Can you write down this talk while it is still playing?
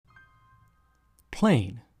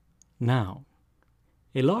Plain, noun.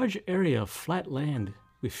 A large area of flat land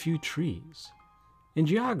with few trees. In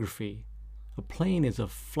geography, a plain is a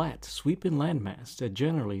flat, sweeping landmass that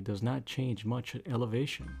generally does not change much at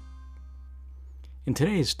elevation. In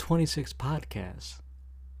today's 26 podcast,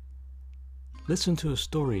 listen to a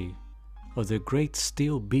story of the great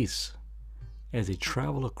steel beasts as they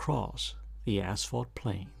travel across the asphalt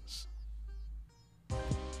plains.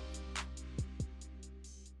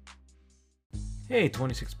 Hey,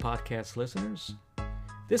 26 podcast listeners.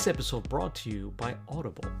 This episode brought to you by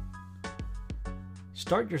Audible.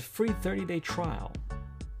 Start your free 30-day trial.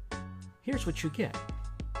 Here's what you get.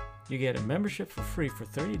 You get a membership for free for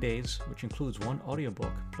 30 days, which includes one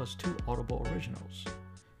audiobook plus 2 Audible originals.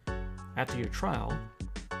 After your trial,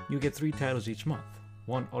 you get 3 titles each month,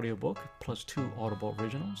 1 audiobook plus 2 Audible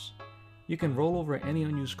originals. You can roll over any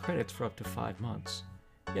unused credits for up to 5 months.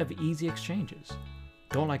 You have easy exchanges.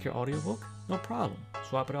 Don't like your audiobook? No problem.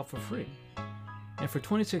 Swap it out for free. And for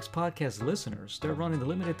 26 podcast listeners, they're running the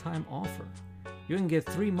limited time offer. You can get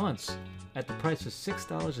 3 months at the price of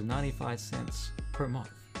 $6.95 per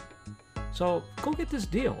month. So go get this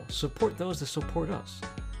deal. Support those that support us.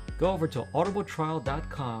 Go over to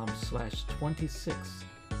audibletrial.com/26.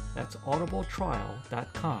 That's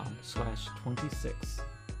audibletrial.com/26.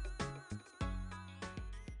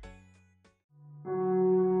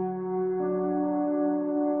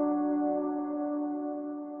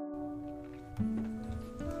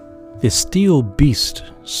 The steel beasts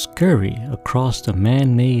scurry across the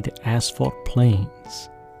man-made asphalt plains,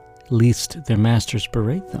 lest their masters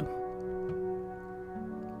berate them.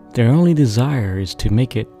 Their only desire is to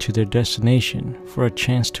make it to their destination for a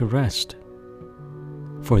chance to rest,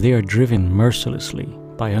 for they are driven mercilessly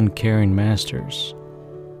by uncaring masters,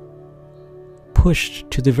 pushed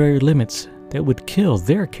to the very limits that would kill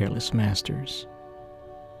their careless masters.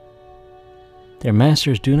 Their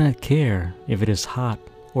masters do not care if it is hot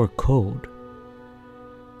or cold,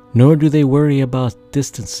 nor do they worry about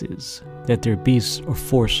distances that their beasts are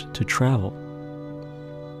forced to travel.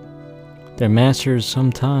 Their masters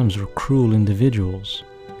sometimes are cruel individuals,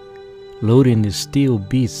 loading the steel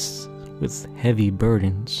beasts with heavy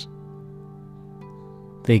burdens.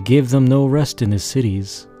 They give them no rest in the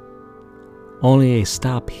cities, only a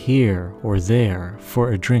stop here or there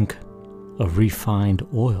for a drink of refined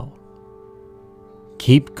oil.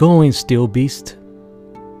 Keep going, steel beast.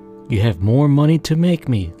 You have more money to make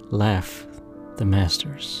me, laugh the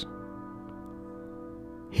masters.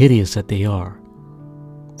 Hideous that they are,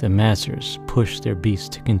 the masters push their beasts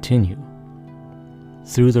to continue.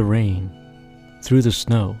 Through the rain, through the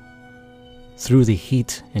snow, through the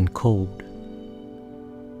heat and cold.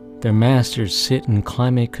 Their masters sit in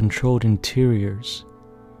climate-controlled interiors,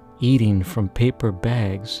 eating from paper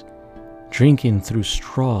bags, drinking through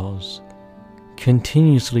straws,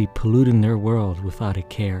 continuously polluting their world without a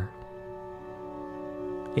care.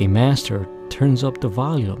 A master turns up the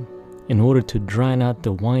volume in order to drown out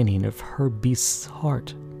the whining of her beast's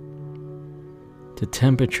heart. The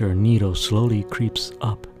temperature needle slowly creeps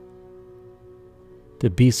up. The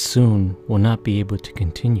beast soon will not be able to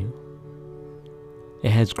continue.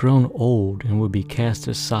 It has grown old and will be cast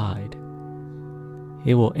aside.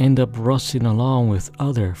 It will end up rusting along with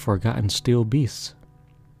other forgotten steel beasts.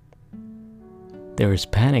 There is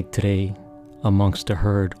panic today amongst the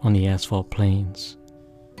herd on the asphalt plains.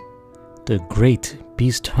 The great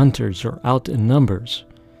beast hunters are out in numbers,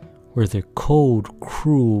 with their cold,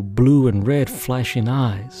 cruel blue and red flashing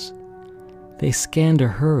eyes. They scan the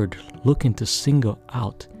herd, looking to single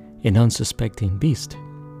out an unsuspecting beast.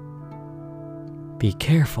 Be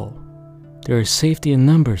careful. There is safety in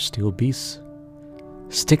numbers, steel beasts.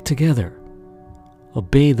 Stick together.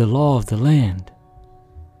 Obey the law of the land.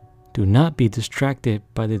 Do not be distracted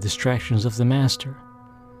by the distractions of the master.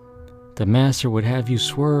 The master would have you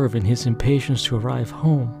swerve in his impatience to arrive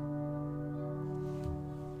home.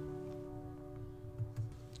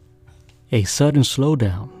 A sudden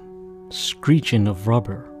slowdown, screeching of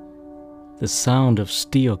rubber, the sound of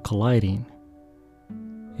steel colliding.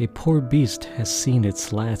 A poor beast has seen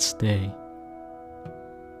its last day.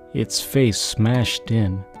 Its face smashed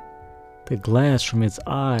in, the glass from its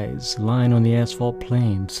eyes lying on the asphalt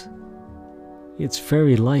plains, its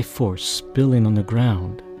very life force spilling on the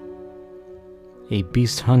ground. A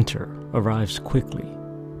beast hunter arrives quickly,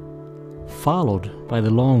 followed by the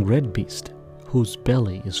long red beast, whose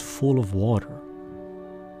belly is full of water.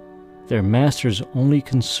 Their master's only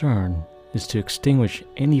concern is to extinguish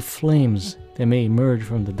any flames that may emerge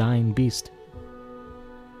from the dying beast.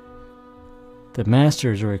 The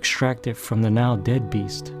masters are extracted from the now dead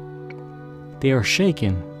beast. They are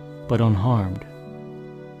shaken, but unharmed.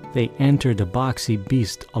 They enter the boxy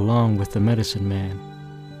beast along with the medicine man.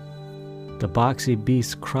 The boxy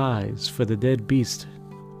beast cries for the dead beast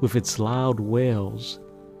with its loud wails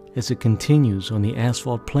as it continues on the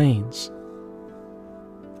asphalt plains.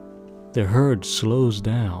 The herd slows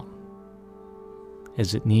down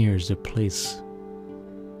as it nears the place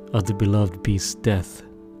of the beloved beast's death.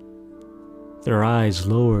 Their eyes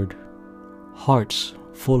lowered, hearts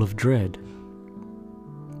full of dread.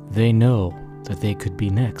 They know that they could be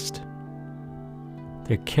next.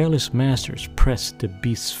 Their careless masters press the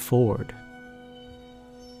beasts forward.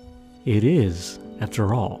 It is,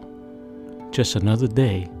 after all, just another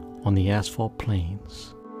day on the asphalt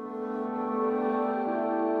plains.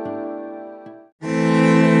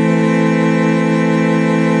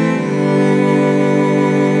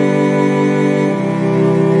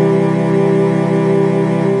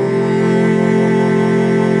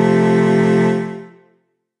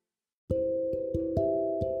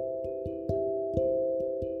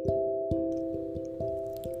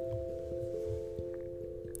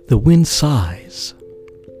 The wind sighs,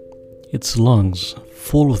 its lungs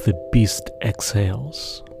full of the beast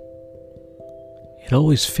exhales. It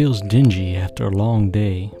always feels dingy after a long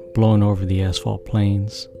day blowing over the asphalt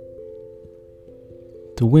plains.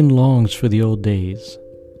 The wind longs for the old days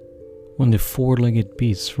when the four-legged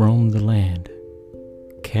beasts roamed the land,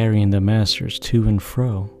 carrying the masters to and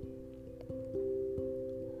fro.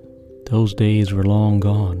 Those days were long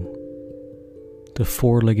gone. The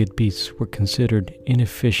four-legged beasts were considered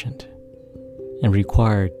inefficient and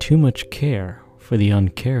required too much care for the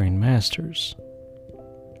uncaring masters.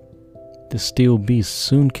 The steel beast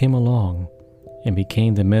soon came along and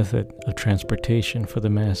became the method of transportation for the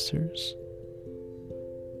masters.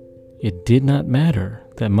 It did not matter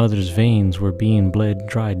that mother's veins were being bled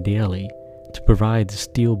dry daily to provide the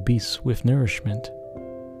steel beasts with nourishment.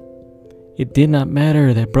 It did not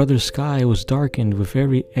matter that brother's sky was darkened with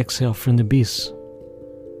every exhale from the beasts.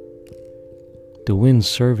 The wind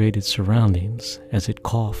surveyed its surroundings as it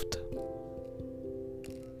coughed.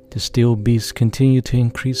 The steel beasts continued to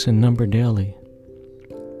increase in number daily.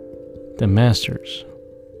 The masters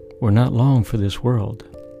were not long for this world.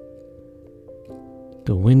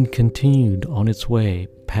 The wind continued on its way,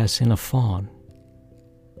 passing a fawn.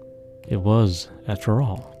 It was, after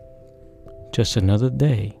all, just another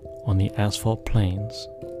day on the asphalt plains.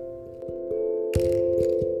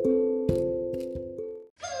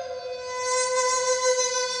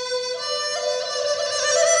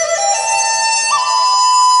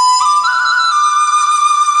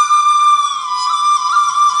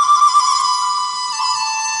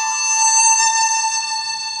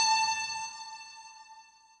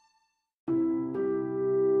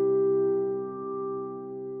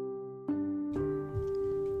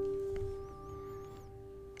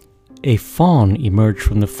 A fawn emerged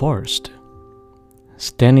from the forest,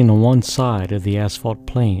 standing on one side of the asphalt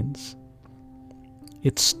plains.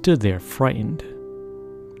 It stood there frightened.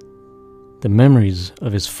 The memories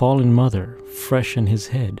of his fallen mother fresh in his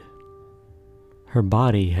head. Her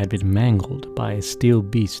body had been mangled by a steel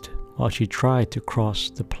beast while she tried to cross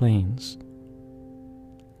the plains.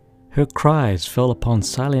 Her cries fell upon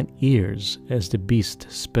silent ears as the beast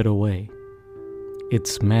sped away,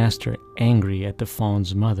 its master angry at the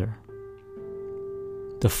fawn's mother.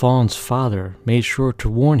 The fawn's father made sure to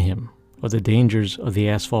warn him of the dangers of the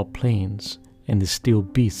asphalt plains and the steel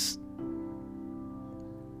beasts.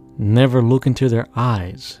 Never look into their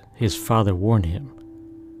eyes, his father warned him,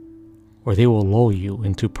 or they will lull you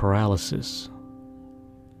into paralysis.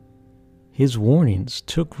 His warnings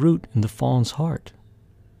took root in the fawn's heart.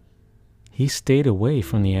 He stayed away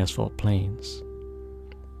from the asphalt plains.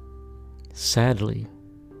 Sadly,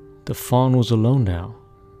 the fawn was alone now.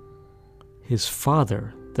 His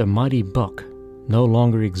father, the mighty buck, no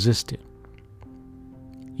longer existed.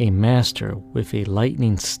 A master with a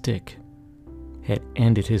lightning stick had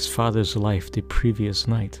ended his father's life the previous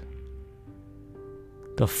night.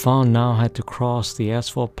 The fawn now had to cross the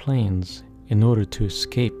asphalt plains in order to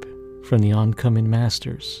escape from the oncoming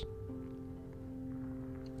masters.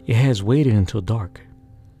 It has waited until dark,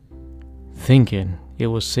 thinking it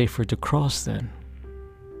was safer to cross then.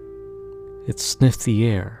 It sniffed the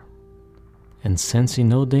air and, sensing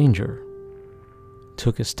no danger,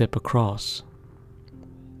 took a step across.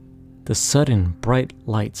 The sudden bright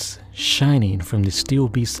lights shining from the steel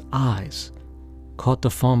beast's eyes caught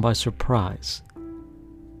the fawn by surprise,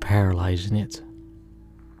 paralyzing it.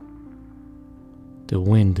 The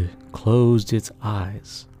wind closed its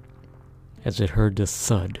eyes as it heard the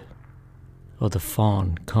thud of the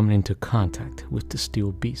fawn coming into contact with the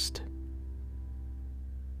steel beast.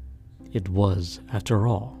 It was, after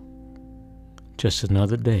all, just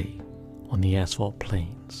another day on the asphalt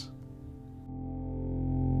plains.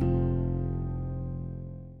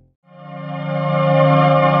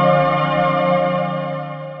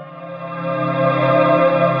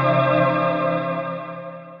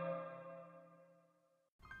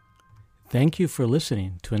 Thank you for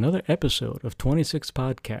listening to another episode of 26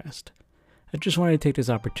 Podcast. I just wanted to take this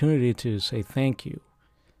opportunity to say thank you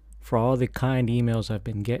for all the kind emails I've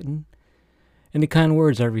been getting and the kind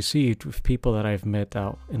words I've received with people that I've met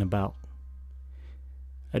out and about.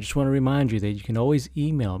 I just want to remind you that you can always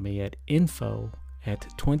email me at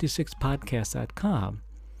info@26podcast.com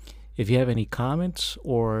if you have any comments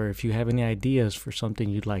or if you have any ideas for something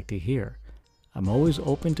you'd like to hear. I'm always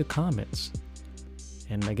open to comments.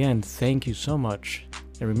 And again, thank you so much.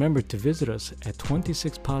 And remember to visit us at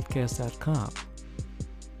 26podcast.com.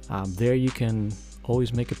 There you can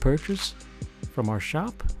always make a purchase from our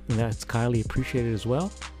shop, and that's highly appreciated as well.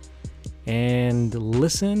 And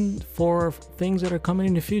listen for things that are coming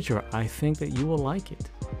in the future. I think that you will like it.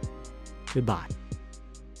 Goodbye.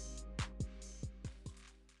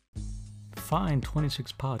 Find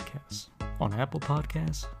 26 Podcasts on Apple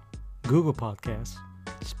Podcasts, Google Podcasts,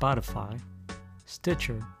 Spotify,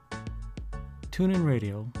 Stitcher, TuneIn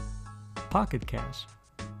Radio, Pocket Cast,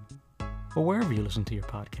 or wherever you listen to your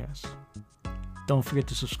podcasts. Don't forget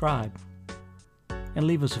to subscribe and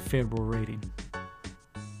leave us a favorable rating.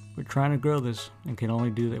 We're trying to grow this and can only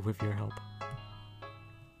do that with your help.